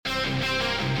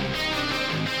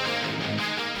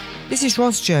This is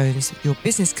Ros Jones, your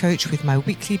business coach with my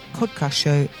weekly podcast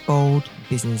show, Bold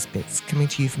Business Bits, coming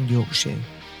to you from Yorkshire.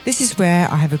 This is where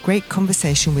I have a great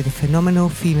conversation with a phenomenal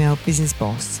female business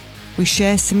boss. We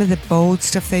share some of the bold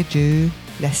stuff they do,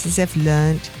 lessons they've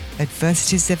learned,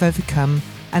 adversities they've overcome,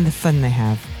 and the fun they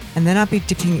have. And then I'll be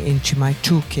dipping into my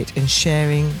toolkit and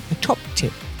sharing a top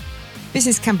tip.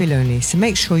 Business can be lonely, so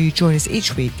make sure you join us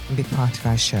each week and be part of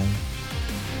our show.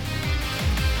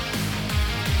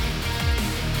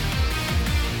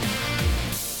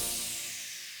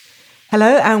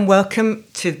 Hello and welcome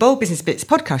to the Bold Business Bits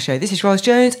podcast show. This is Ros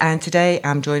Jones and today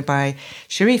I'm joined by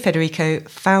Cherie Federico,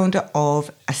 founder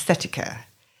of Aesthetica.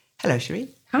 Hello, Cherie.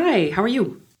 Hi, how are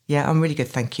you? Yeah, I'm really good,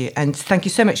 thank you. And thank you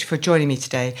so much for joining me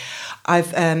today.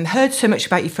 I've heard so much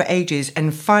about you for ages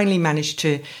and finally managed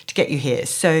to get you here.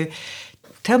 So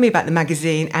tell me about the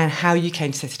magazine and how you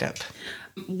came to set it up.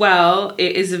 Well,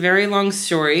 it is a very long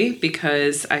story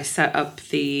because I set up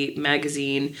the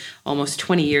magazine almost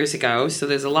 20 years ago. So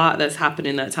there's a lot that's happened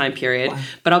in that time period. Wow.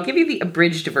 But I'll give you the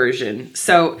abridged version.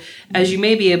 So as you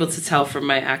may be able to tell from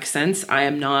my accents, I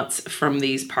am not from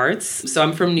these parts. So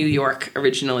I'm from New York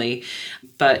originally.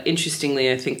 But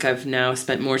interestingly, I think I've now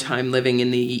spent more time living in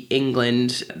the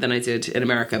England than I did in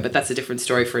America. But that's a different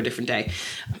story for a different day.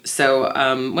 So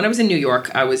when I was in New York,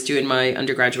 I was doing my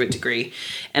undergraduate degree.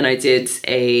 And I did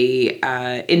a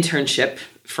internship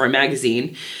for a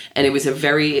magazine, and it was a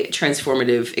very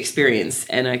transformative experience.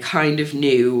 And I kind of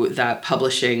knew that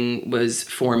publishing was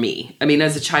for me. I mean,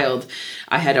 as a child,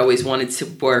 I had always wanted to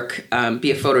work,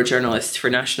 be a photojournalist for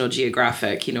National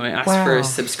Geographic. You know, I asked for a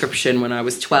subscription when I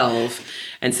was 12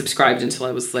 and subscribed until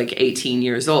I was like 18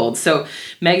 years old. So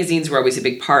magazines were always a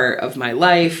big part of my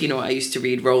life. You know, I used to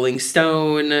read Rolling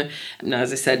Stone, and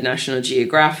as I said, National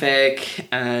Geographic,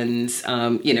 and,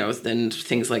 you know, then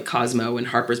things like Cosmo and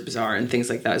Harper's Bazaar and things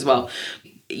like that as well.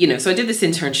 You know, so I did this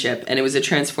internship and it was a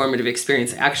transformative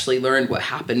experience. I actually learned what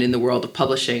happened in the world of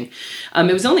publishing.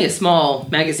 It was only a small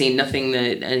magazine, nothing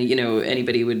that, you know,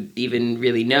 anybody would even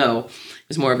really know. It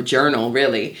was more of a journal,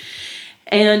 really.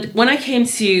 And when I came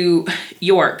to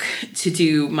York to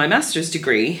do my master's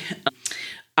degree,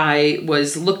 I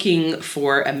was looking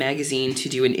for a magazine to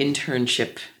do an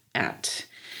internship at.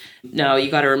 Now, you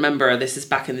got to remember, this is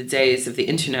back in the days of the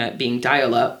internet being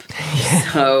dial-up.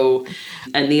 Yeah. So,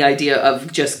 and the idea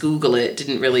of just Google it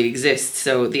didn't really exist.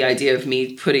 So the idea of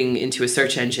me putting into a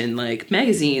search engine like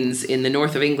magazines in the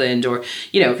north of England, or,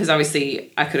 you know, because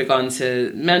obviously I could have gone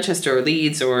to Manchester or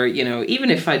Leeds, or, you know,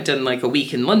 even if I'd done like a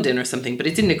week in London or something, but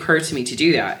it didn't occur to me to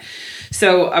do that.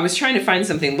 So I was trying to find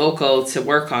something local to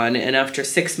work on. And after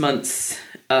 6 months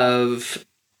of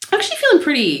actually feeling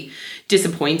pretty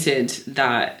disappointed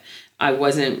that I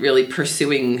wasn't really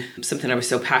pursuing something I was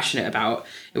so passionate about.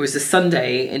 It was a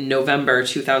Sunday in November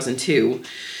 2002.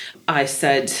 I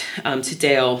said to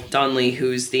Dale Donnelly,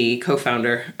 who's the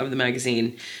co-founder of the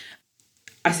magazine,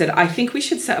 I said, I think we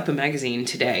should set up a magazine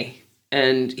today.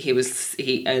 And you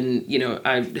know,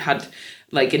 I had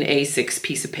like an A6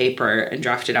 piece of paper and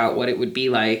drafted out what it would be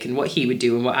like and what he would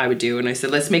do and what I would do. And I said,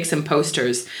 let's make some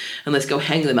posters and let's go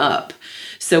hang them up.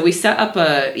 So we set up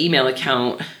an email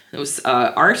account. It was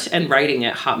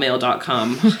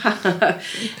artandwriting@hotmail.com.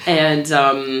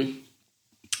 And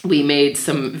we made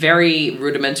some very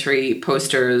rudimentary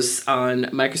posters on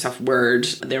Microsoft Word.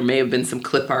 There may have been some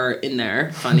clip art in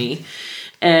there, funny.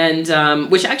 And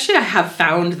which actually I have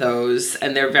found those,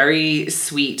 and they're very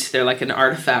sweet. They're like an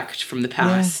artifact from the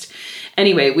past. Yeah.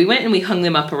 Anyway, we went and we hung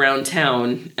them up around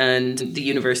town and the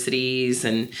universities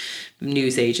and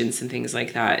news agents and things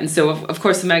like that. And so, of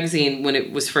course, the magazine, when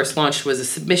it was first launched, was a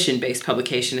submission-based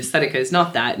publication. Aesthetica is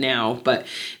not that now, but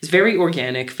it's very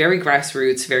organic, very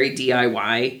grassroots, very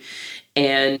DIY.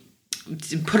 And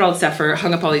put all this effort,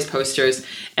 hung up all these posters,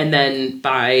 and then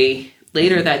by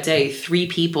later that day, 3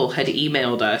 people had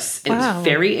emailed us. It was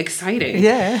very exciting.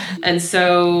 Yeah. And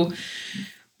so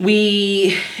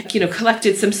we, you know,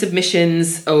 collected some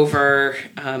submissions over,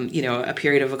 you know, a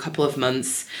period of a couple of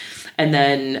months, and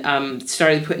then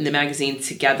started putting the magazine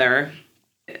together.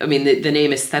 I mean, the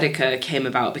name Aesthetica came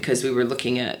about because we were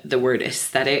looking at the word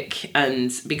aesthetic,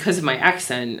 and because of my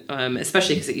accent,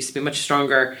 especially because it used to be much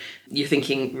stronger, you're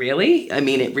thinking, really? I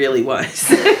mean, it really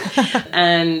was.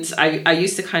 And I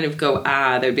used to kind of go,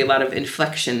 there'd be a lot of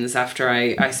inflections after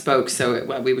I spoke.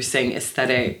 So we were saying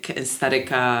aesthetic,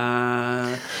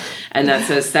 aesthetica, and that's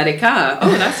aesthetica.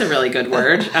 Oh, that's a really good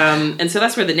word. And so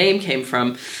that's where the name came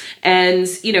from. And,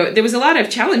 you know, there was a lot of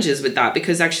challenges with that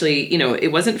because actually, you know, it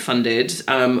wasn't funded.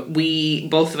 We,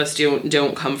 both of us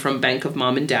don't come from Bank of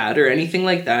Mom and Dad or anything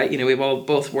like that. You know, we've all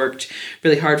both worked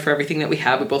really hard for everything that we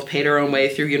have. We both paid our own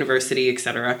way through university,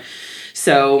 etc.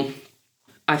 So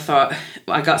I thought,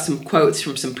 I got some quotes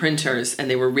from some printers and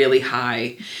they were really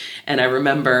high. And I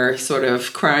remember sort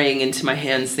of crying into my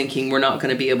hands thinking, we're not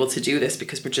going to be able to do this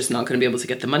because we're just not going to be able to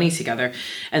get the money together.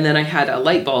 And then I had a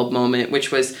light bulb moment,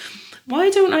 which was,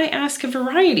 why don't I ask a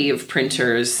variety of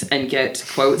printers and get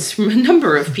quotes from a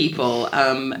number of people?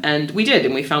 And we did,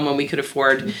 and we found one we could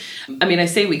afford. I mean, I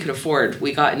say we could afford.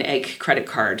 We got an egg credit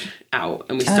card out,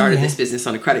 and we started this business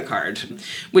on a credit card,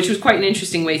 which was quite an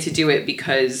interesting way to do it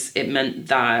because it meant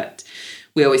that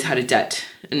we always had a debt,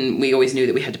 and we always knew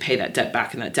that we had to pay that debt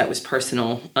back, and that debt was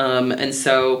personal. And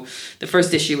so the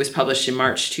first issue was published in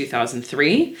March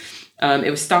 2003.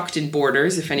 It was stocked in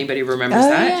Borders, if anybody remembers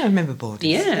that. Yeah, I remember Borders.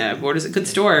 Yeah, Borders, a good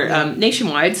store.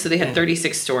 Nationwide, so they had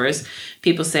 36 stores.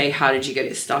 People say, how did you get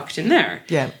it stocked in there?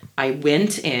 Yeah. I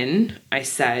went in, I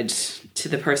said to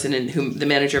the person the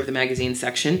manager of the magazine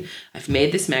section, I've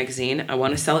made this magazine, I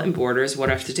want to sell it in Borders, what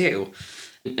do I have to do?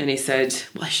 And he said,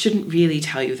 well, I shouldn't really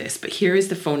tell you this, but here is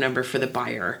the phone number for the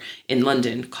buyer in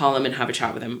London. Call him and have a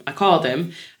chat with him. I called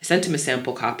him. I sent him a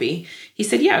sample copy. He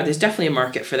said, yeah, there's definitely a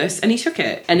market for this. And he took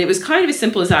it. And it was kind of as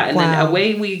simple as that. And then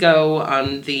away we go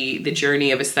on the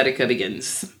journey of Aesthetica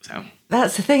begins. So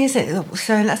that's the thing, isn't it?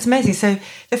 So that's amazing. So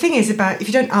the thing is about, if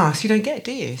you don't ask, you don't get,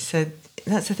 do you? So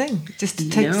that's the thing. Just to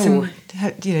take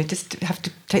just have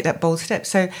to take that bold step.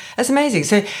 So that's amazing.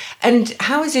 So, and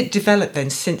how has it developed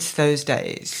then since those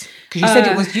days? Because you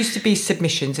said it used to be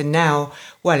submissions, and now,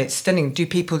 well, it's stunning. Do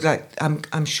people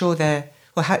I'm sure they're.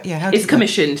 Well, how it's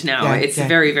commissioned now. Yeah, it's a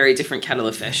very, very different kettle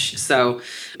of fish. So,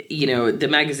 the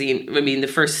magazine. I mean, the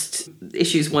first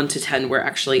issues 1 to 10 were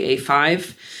actually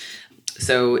A5.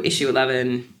 So issue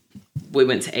 11, we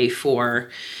went to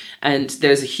A4. And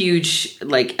there's a huge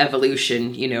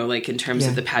evolution, in terms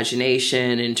of the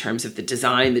pagination, in terms of the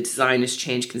design has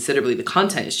changed considerably. The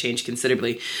content has changed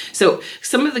considerably. So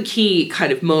some of the key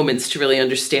kind of moments to really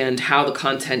understand how the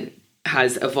content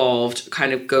has evolved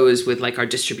kind of goes with our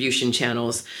distribution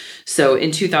channels. So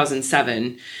in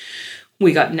 2007,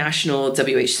 we got national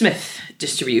W.H. Smith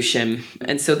distribution.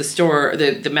 And so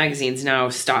the magazine's now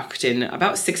stocked in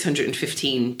about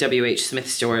 615 W.H. Smith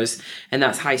stores, and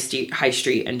that's high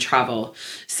street and travel.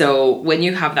 So when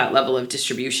you have that level of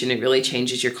distribution, it really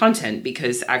changes your content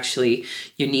because actually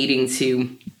you're needing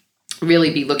to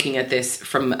really be looking at this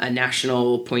from a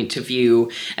national point of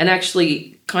view and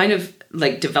actually kind of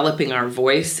developing our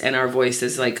voice, and our voice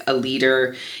as a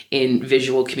leader in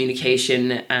visual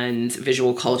communication and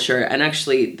visual culture. And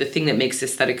actually the thing that makes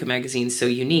Aesthetica magazine so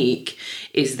unique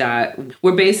is that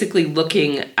we're basically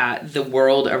looking at the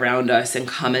world around us and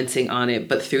commenting on it,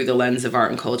 but through the lens of art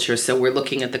and culture. So we're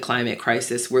looking at the climate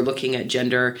crisis, we're looking at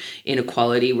gender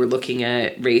inequality, we're looking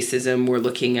at racism, we're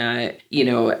looking at,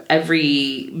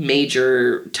 every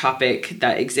major topic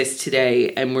that exists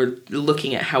today, and we're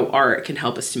looking at how art can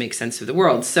help us to make sense of the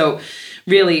world. So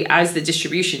really, as the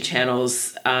distribution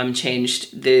channels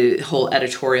changed, the whole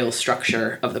editorial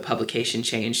structure of the publication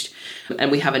changed.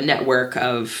 And we have a network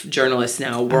of journalists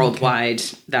now worldwide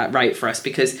that write for us,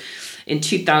 because in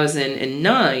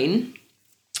 2009,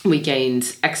 we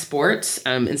gained export.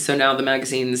 And so now the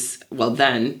magazine's,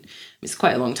 it's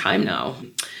quite a long time now,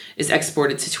 is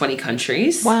exported to 20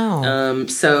 countries. Wow.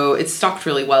 So it's stocked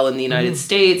really well in the United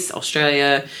States,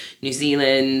 Australia, New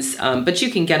Zealand, but you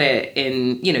can get it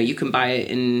in, you can buy it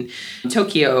in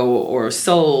Tokyo or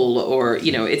Seoul or,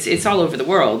 it's all over the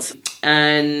world.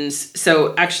 And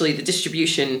so actually the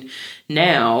distribution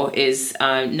now is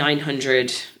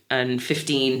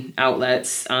 915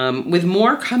 outlets, with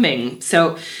more coming.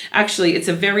 So actually it's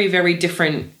a very, very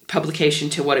different publication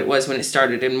to what it was when it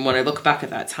started. And when I look back at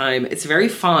that time, it's very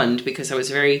fond because I was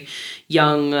very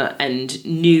young and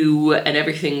new, and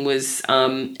everything was a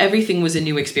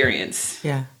new experience.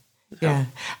 Yeah. Yeah.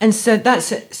 And so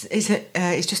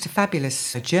it's just a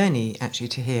fabulous journey actually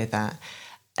to hear that.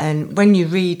 And when you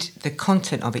read the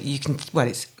content of it,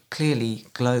 it's clearly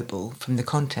global from the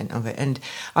content of it. And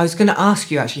I was going to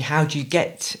ask you actually, how do you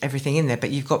get everything in there?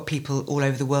 But you've got people all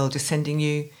over the world just sending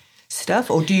you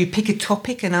stuff, or do you pick a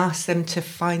topic and ask them to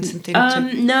find something?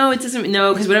 No, it doesn't.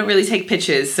 No, because we don't really take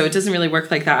pitches, so it doesn't really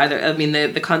work like that either. I mean,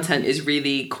 the content is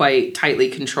really quite tightly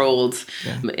controlled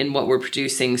in what we're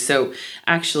producing. So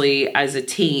actually, as a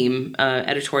team,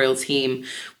 editorial team,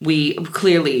 we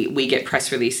get press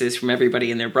releases from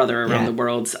everybody and their brother around the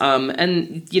world.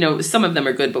 And some of them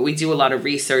are good, but we do a lot of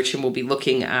research, and we'll be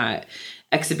looking at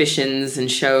exhibitions and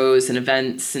shows and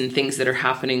events and things that are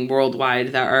happening worldwide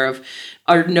that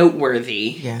are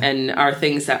noteworthy and are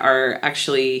things that are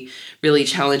actually really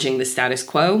challenging the status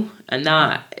quo. And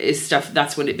that is stuff,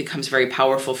 that's when it becomes very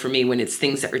powerful for me, when it's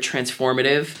things that are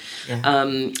transformative.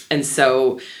 And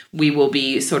so we will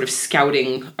be sort of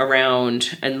scouting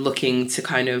around and looking to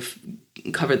kind of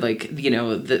cover, like, you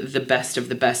know, the best of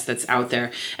the best that's out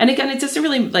there. And again, it doesn't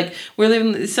really, like, we're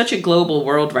living in such a global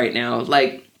world right now.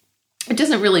 Like, it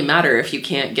doesn't really matter if you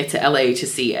can't get to LA to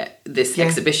see this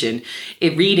exhibition.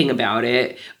 Reading about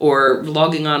it or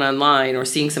logging on online or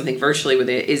seeing something virtually with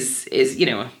it is, you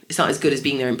know, it's not as good as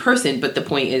being there in person. But the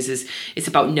point is it's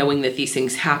about knowing that these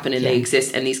things happen and they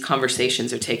exist and these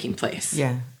conversations are taking place.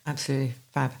 Yeah, absolutely.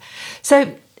 Fab.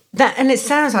 So that, and it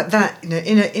sounds like that,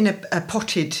 you know, in a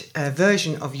potted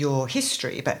version of your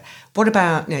history. But what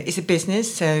about, you know, it's a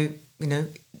business, so, you know,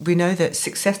 we know that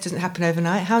success doesn't happen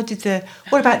overnight.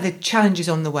 What about the challenges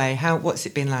on the way? What's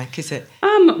it been like? Is it?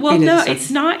 Well, no,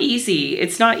 it's not easy.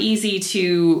 It's not easy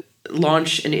to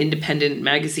launch an independent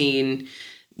magazine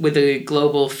with a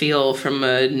global feel from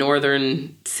a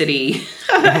northern city,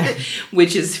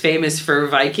 which is famous for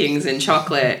Vikings and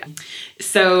chocolate.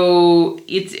 So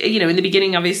it's, you know, in the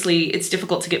beginning, obviously, it's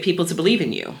difficult to get people to believe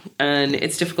in you, and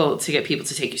it's difficult to get people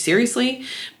to take you seriously.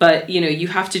 But, you know, you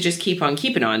have to just keep on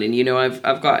keeping on. And, you know, I've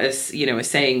got a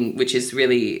saying, which is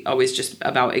really always just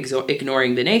about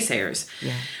ignoring the naysayers.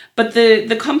 Yeah. But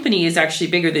the company is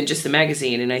actually bigger than just the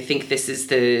magazine. And I think this is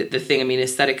the thing. I mean,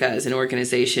 Aesthetica as an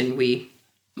organization, we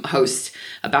host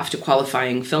a BAFTA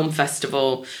qualifying film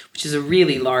festival, which is a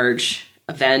really large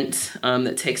event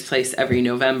that takes place every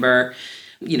November,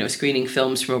 you know, screening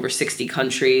films from over 60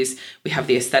 countries. We have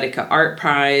the Aesthetica Art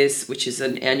Prize, which is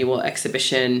an annual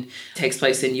exhibition, takes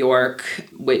place in York,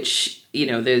 which, you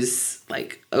know, there's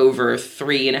like over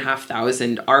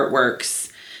 3,500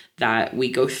 artworks that we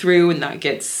go through, and that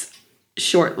gets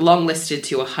long listed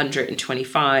to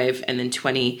 125, and then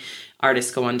 20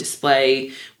 artists go on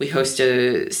display. We host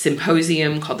a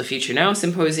symposium called the Future Now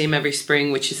Symposium every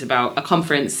spring, which is about a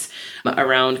conference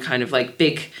around kind of like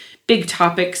big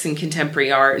topics in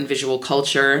contemporary art and visual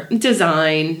culture,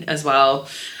 design as well.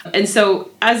 And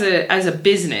so as a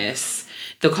business,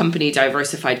 the company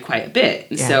diversified quite a bit.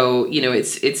 And so, you know,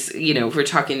 it's, you know, if we're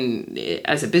talking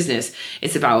as a business,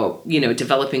 it's about, you know,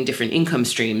 developing different income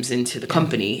streams into the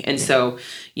company. And so,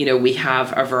 you know, we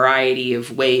have a variety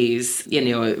of ways, you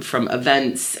know, from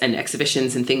events and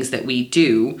exhibitions and things that we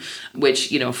do,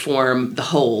 which, you know, form the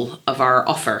whole of our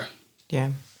offer.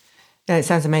 Yeah. No, it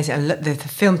sounds amazing. The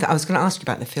film, I was going to ask you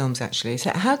about the films, actually.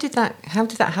 So how did that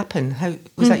happen?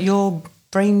 Was that your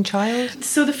brainchild?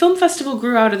 So the film festival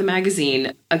grew out of the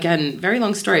magazine. Again, very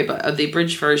long story, but the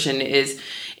abridged version is,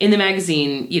 in the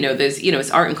magazine, you know, there's, you know,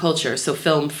 it's art and culture. So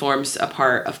film forms a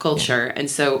part of culture. And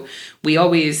so we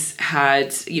always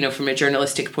had, you know, from a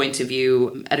journalistic point of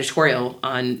view, editorial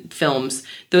on films.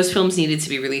 Those films needed to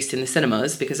be released in the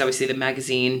cinemas because obviously the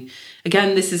magazine,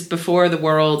 again, this is before the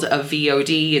world of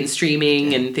VOD and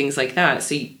streaming and things like that.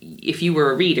 So if you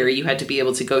were a reader, you had to be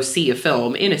able to go see a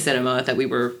film in a cinema that we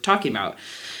were talking about.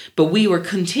 But we were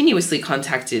continuously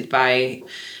contacted by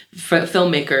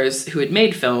filmmakers who had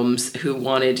made films who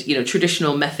wanted, you know,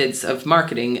 traditional methods of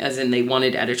marketing, as in they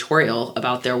wanted editorial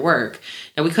about their work.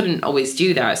 Now, we couldn't always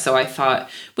do that. So I thought,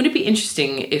 wouldn't it be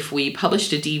interesting if we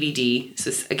published a DVD?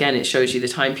 So again, it shows you the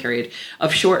time period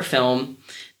of short film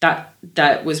that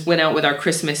went out with our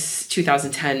Christmas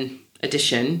 2010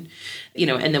 edition, you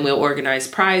know, and then we'll organize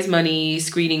prize money,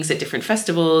 screenings at different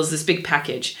festivals, this big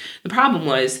package. The problem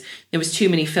was there was too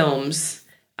many films,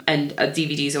 and a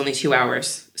DVD is only 2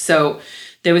 hours. So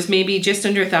there was maybe just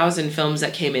under 1,000 films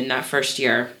that came in that first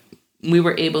year. We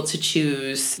were able to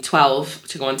choose 12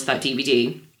 to go onto that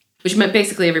DVD, which meant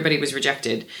basically everybody was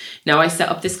rejected. Now, I set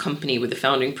up this company with the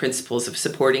founding principles of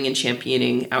supporting and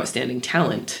championing outstanding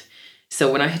talent. So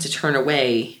when I had to turn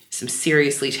away some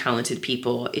seriously talented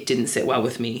people, it didn't sit well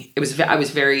with me. I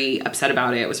was very upset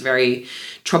about it. I was very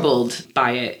troubled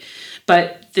by it.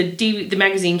 But the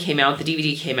magazine came out, the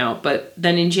DVD came out. But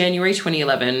then in January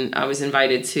 2011, I was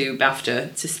invited to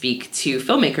BAFTA to speak to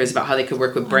filmmakers about how they could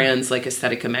work with brands like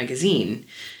Aesthetica Magazine.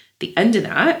 The end of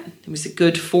that, there was a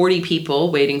good 40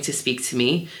 people waiting to speak to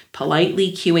me,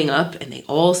 politely queuing up, and they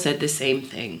all said the same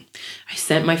thing. I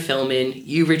sent my film in,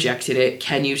 you rejected it,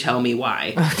 can you tell me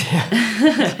why?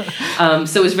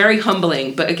 So it was very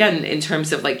humbling, but again, in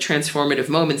terms of like transformative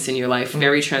moments in your life,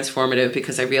 very transformative,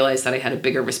 because I realized that I had a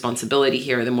bigger responsibility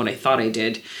here than what I thought I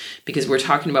did, because we're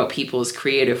talking about people's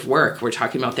creative work, we're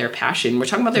talking about their passion, we're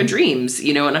talking about their dreams,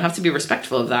 you know, and I have to be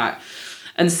respectful of that.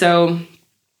 And so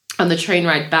on the train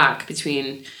ride back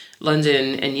between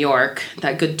London and York,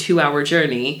 that good 2-hour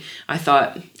journey, I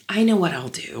thought, I know what I'll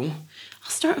do. I'll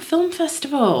start a film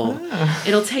festival.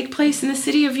 It'll take place in the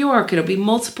city of York. It'll be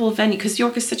multiple venues, because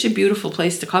York is such a beautiful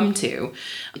place to come to.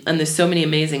 And there's so many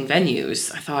amazing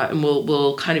venues. I thought, and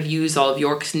we'll kind of use all of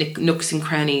York's nooks and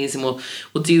crannies, and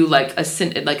we'll do like a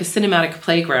cinematic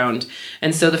playground.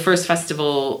 And so the first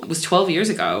festival was 12 years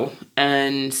ago.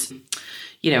 And,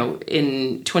 you know,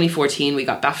 in 2014, we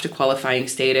got BAFTA qualifying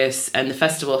status, and the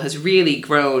festival has really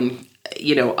grown,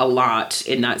 you know, a lot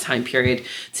in that time period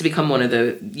to become one of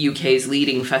the UK's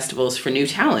leading festivals for new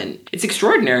talent. It's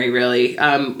extraordinary, really.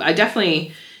 I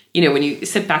definitely, you know, when you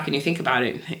sit back and you think about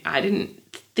it, I didn't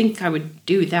think I would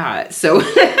do that. So,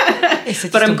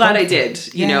 but I'm glad I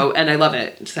did, you know, and I love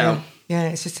it. So. Yeah,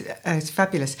 it's just, it's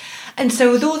fabulous. And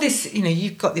so with all this, you know,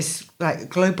 you've got this like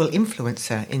global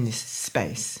influencer in this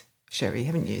space, Sherry,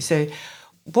 haven't you? So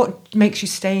what makes you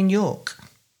stay in York?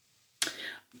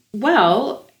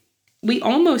 Well, we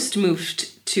almost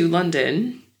moved to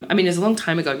London. I mean, it's a long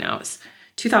time ago now. It's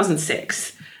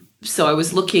 2006. So I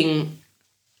was looking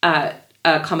at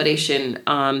accommodation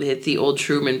at the Old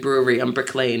Truman Brewery on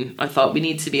Brick Lane. I thought we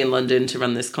need to be in London to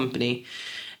run this company.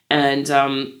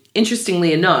 And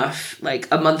interestingly enough, like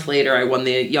a month later, I won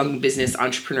the Young Business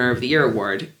Entrepreneur of the Year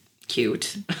award.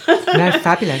 Cute. No,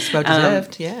 fabulous. Well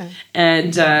deserved, yeah.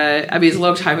 And I mean, it's a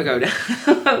long time ago now.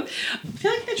 I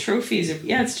feel like the trophies are,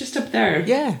 it's just up there.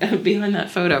 Yeah. Behind that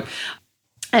photo.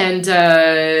 And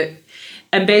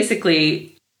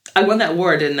basically, I won that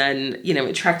award, and then, you know,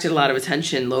 it attracted a lot of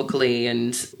attention locally,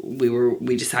 and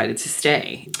we decided to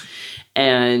stay.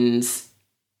 And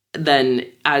then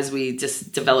as we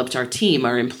just developed our team,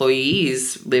 our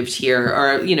employees lived here,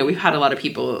 or, you know, we've had a lot of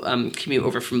people commute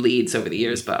over from Leeds over the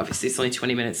years, but obviously it's only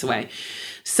 20 minutes away.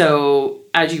 So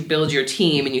as you build your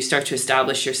team and you start to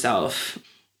establish yourself,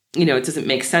 you know, it doesn't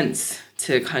make sense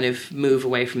to kind of move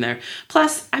away from there.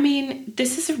 Plus, I mean,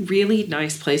 this is a really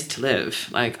nice place to live.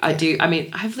 Like I've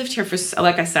lived here for,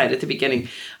 like I said at the beginning,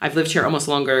 I've lived here almost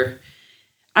longer.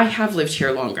 I have lived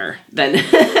here longer than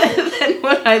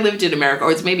when I lived in America,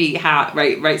 or it's maybe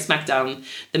right smack down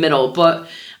the middle. But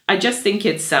I just think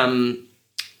it's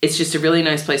just a really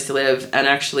nice place to live, and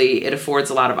actually it affords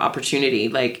a lot of opportunity.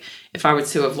 Like if I were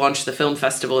to have launched the film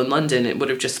festival in London, it would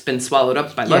have just been swallowed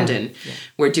up by London. Yeah.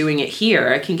 We're doing it here.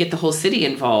 I can get the whole city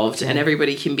involved, and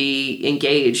everybody can be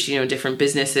engaged, you know, different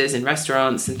businesses and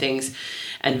restaurants and things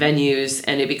and venues,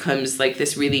 and it becomes like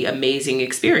this really amazing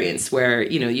experience where,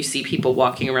 you know, you see people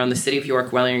walking around the city of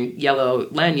York wearing yellow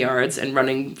lanyards and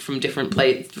running from different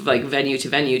like venue to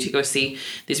venue to go see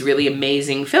these really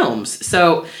amazing films.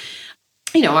 So,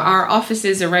 you know, our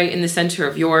offices are right in the center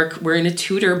of York. We're in a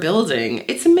Tudor building.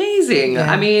 It's amazing.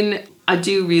 Yeah. I mean, I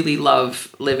do really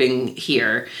love living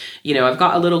here. You know, I've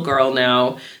got a little girl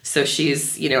now, so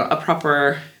she's, you know, a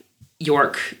proper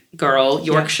York girl,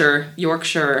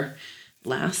 Yorkshire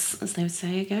lass, as they would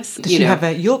say, I guess. Does she have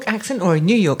a York accent or a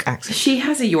New York accent? She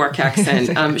has a York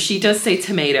accent. She does say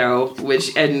tomato,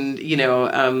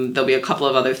 there'll be a couple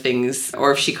of other things.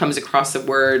 Or if she comes across a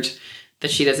word that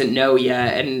she doesn't know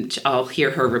yet, and I'll hear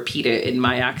her repeat it in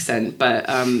my accent. But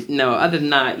no, other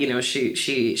than that, you know, she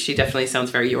definitely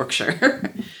sounds very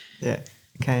Yorkshire. Yeah.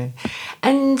 Okay.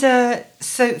 And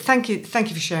so thank you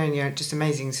for sharing your just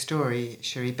amazing story,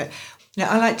 Sherry. But you know,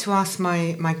 I like to ask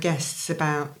my guests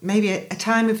about maybe a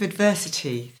time of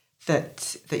adversity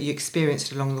that you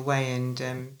experienced along the way,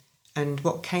 and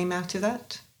what came out of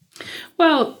that.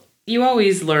 Well, you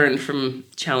always learn from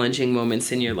challenging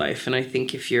moments in your life, and I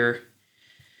think if you're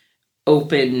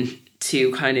open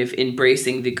to kind of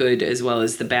embracing the good as well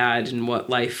as the bad and what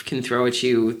life can throw at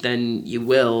you, then you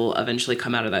will eventually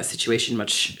come out of that situation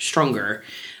much stronger.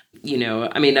 You know,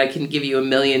 I mean, I can give you a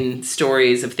million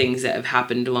stories of things that have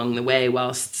happened along the way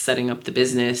whilst setting up the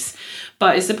business.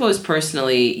 But I suppose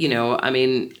personally, you know, I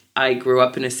mean, I grew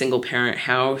up in a single parent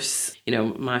house. You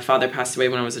know, my father passed away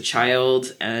when I was a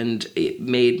child, and it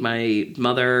made my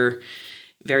mother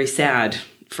very sad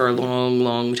for a long,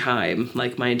 long time.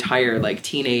 Like my entire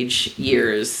teenage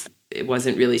years, it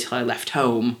wasn't really till I left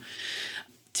home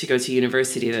to go to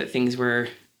university that things were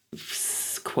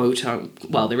quote,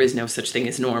 well, there is no such thing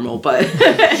as normal, but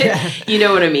you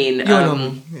know what I mean?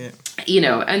 Normal. Yeah. You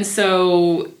know, and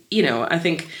so, you know, I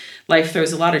think life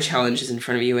throws a lot of challenges in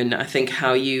front of you, and I think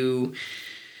how you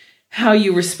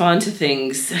respond to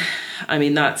things, I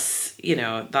mean, that's, you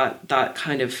know, that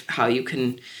kind of how you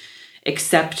can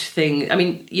accept things. I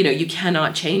mean, you know, you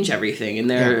cannot change everything, and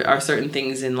there are certain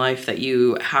things in life that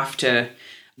you have to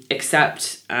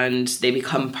accept, and they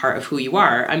become part of who you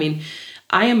are. I mean,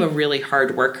 I am a really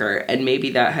hard worker, and maybe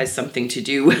that has something to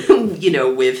do,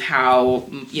 with how,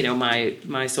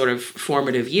 my sort of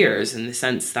formative years, in the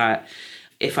sense that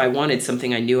if I wanted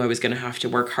something, I knew I was going to have to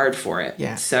work hard for it.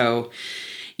 Yeah. So,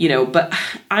 but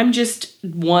I'm just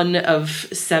one of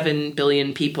 7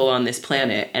 billion people on this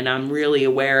planet, and I'm really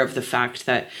aware of the fact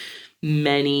that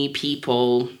many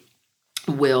people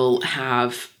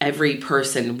every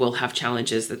person will have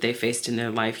challenges that they faced in their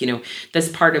life. That's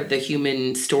part of the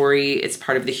human story. It's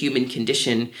part of the human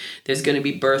condition. There's going to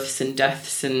be births and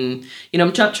deaths, and,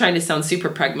 I'm not trying to sound super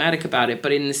pragmatic about it,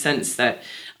 but in the sense that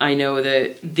I know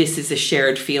that this is a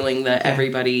shared feeling that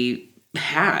everybody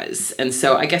has. And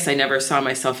so I guess I never saw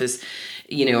myself as,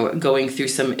 going through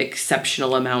some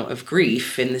exceptional amount of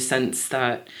grief, in the sense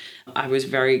that I was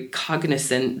very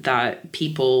cognizant that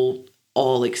people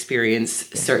all experience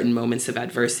certain moments of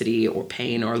adversity or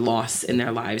pain or loss in their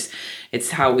lives.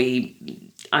 It's how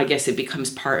I guess it becomes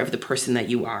part of the person that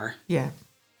you are. Yeah,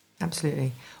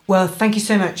 absolutely. Well, thank you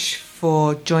so much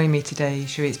for joining me today,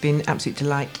 Cherie. It's been an absolute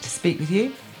delight to speak with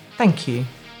you. Thank you.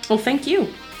 Well, thank you.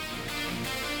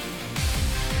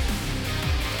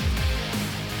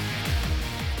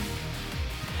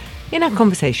 In our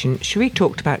conversation, Cherie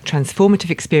talked about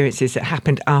transformative experiences that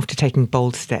happened after taking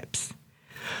bold steps.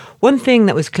 One thing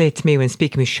that was clear to me when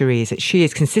speaking with Cherie is that she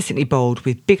is consistently bold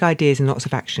with big ideas and lots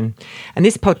of action. And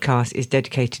this podcast is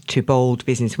dedicated to bold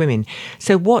business women.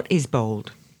 So what is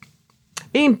bold?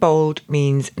 Being bold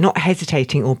means not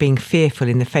hesitating or being fearful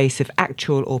in the face of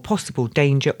actual or possible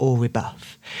danger or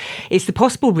rebuff. It's the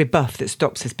possible rebuff that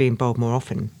stops us being bold more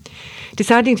often.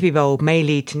 Deciding to be bold may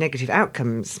lead to negative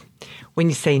outcomes. When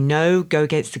you say no, go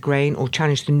against the grain, or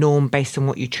challenge the norm based on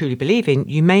what you truly believe in,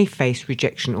 you may face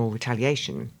rejection or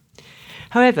retaliation.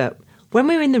 However, when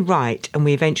we're in the right and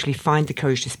we eventually find the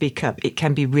courage to speak up, it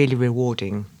can be really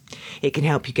rewarding. It can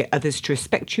help you get others to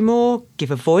respect you more,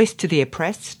 give a voice to the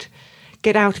oppressed,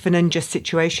 get out of an unjust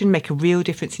situation, make a real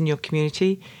difference in your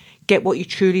community, get what you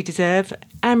truly deserve,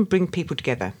 and bring people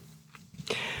together.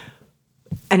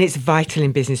 And it's vital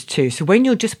in business too. So when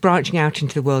you're just branching out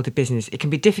into the world of business, it can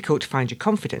be difficult to find your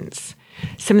confidence.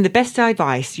 Some of the best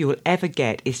advice you will ever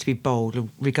get is to be bold,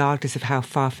 regardless of how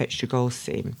far-fetched your goals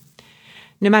seem.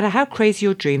 No matter how crazy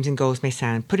your dreams and goals may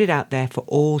sound, put it out there for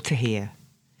all to hear.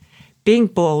 Being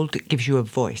bold gives you a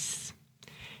voice.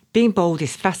 Being bold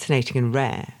is fascinating and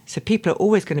rare, so people are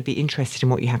always going to be interested in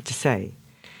what you have to say.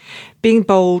 Being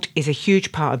bold is a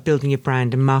huge part of building your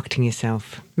brand and marketing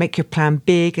yourself. Make your plan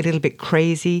big, a little bit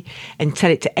crazy, and tell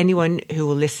it to anyone who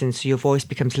will listen so your voice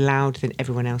becomes louder than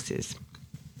everyone else's.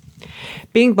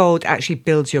 Being bold actually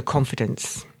builds your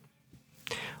confidence.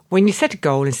 When you set a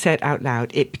goal and say it out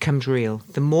loud, it becomes real.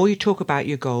 The more you talk about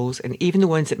your goals, and even the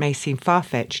ones that may seem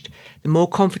far-fetched, the more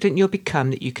confident you'll become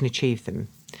that you can achieve them.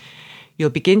 You'll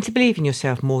begin to believe in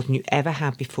yourself more than you ever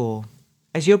have before.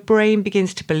 As your brain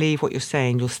begins to believe what you're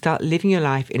saying, you'll start living your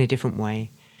life in a different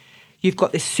way. You've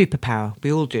got this superpower,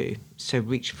 we all do, so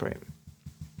reach for it.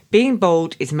 Being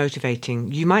bold is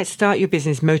motivating. You might start your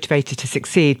business motivated to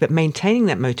succeed, but maintaining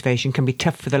that motivation can be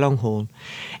tough for the long haul.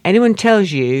 Anyone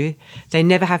tells you they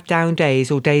never have down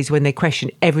days or days when they question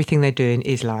everything they're doing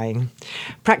is lying.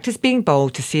 Practice being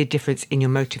bold to see a difference in your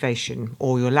motivation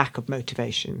or your lack of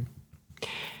motivation.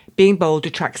 Being bold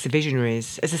attracts the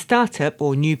visionaries. As a startup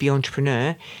or newbie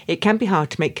entrepreneur, it can be hard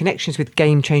to make connections with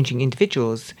game-changing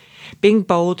individuals. Being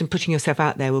bold and putting yourself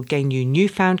out there will gain you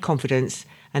newfound confidence,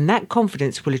 and that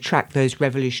confidence will attract those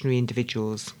revolutionary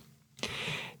individuals.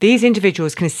 These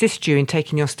individuals can assist you in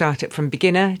taking your startup from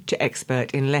beginner to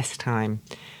expert in less time.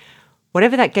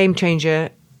 Whatever that game changer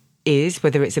is,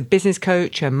 whether it's a business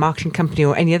coach, a marketing company,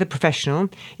 or any other professional,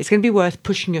 it's going to be worth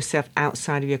pushing yourself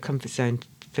outside of your comfort zone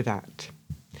for that.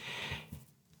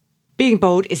 Being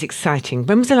bold is exciting.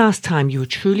 When was the last time you were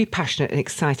truly passionate and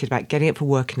excited about getting up for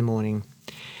work in the morning?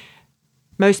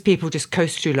 Most people just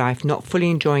coast through life, not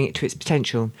fully enjoying it to its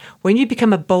potential. When you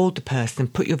become a bolder person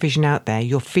and put your vision out there,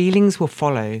 your feelings will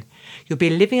follow. You'll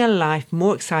be living a life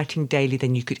more exciting daily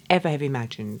than you could ever have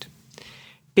imagined.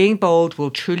 Being bold will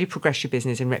truly progress your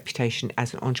business and reputation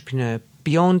as an entrepreneur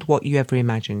beyond what you ever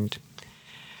imagined.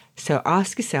 So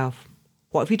ask yourself,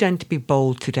 what have you done to be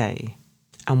bold today?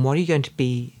 And what are you going to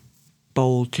be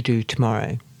bold to do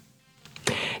tomorrow?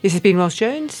 This has been Ros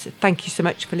Jones. Thank you so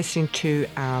much for listening to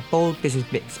our Bold Business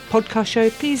Bits podcast show.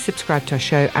 Please subscribe to our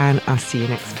show and I'll see you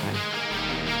next time.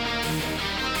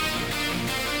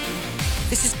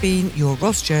 This has been your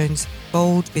Ros Jones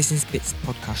Bold Business Bits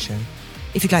podcast show.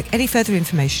 If you'd like any further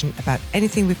information about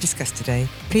anything we've discussed today,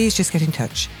 please just get in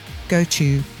touch. Go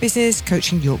to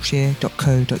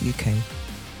businesscoachingyorkshire.co.uk.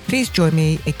 Please join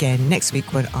me again next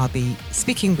week when I'll be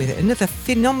speaking with another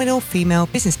phenomenal female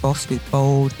business boss with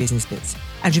bold business bits.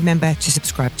 And remember to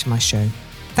subscribe to my show.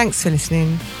 Thanks for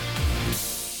listening.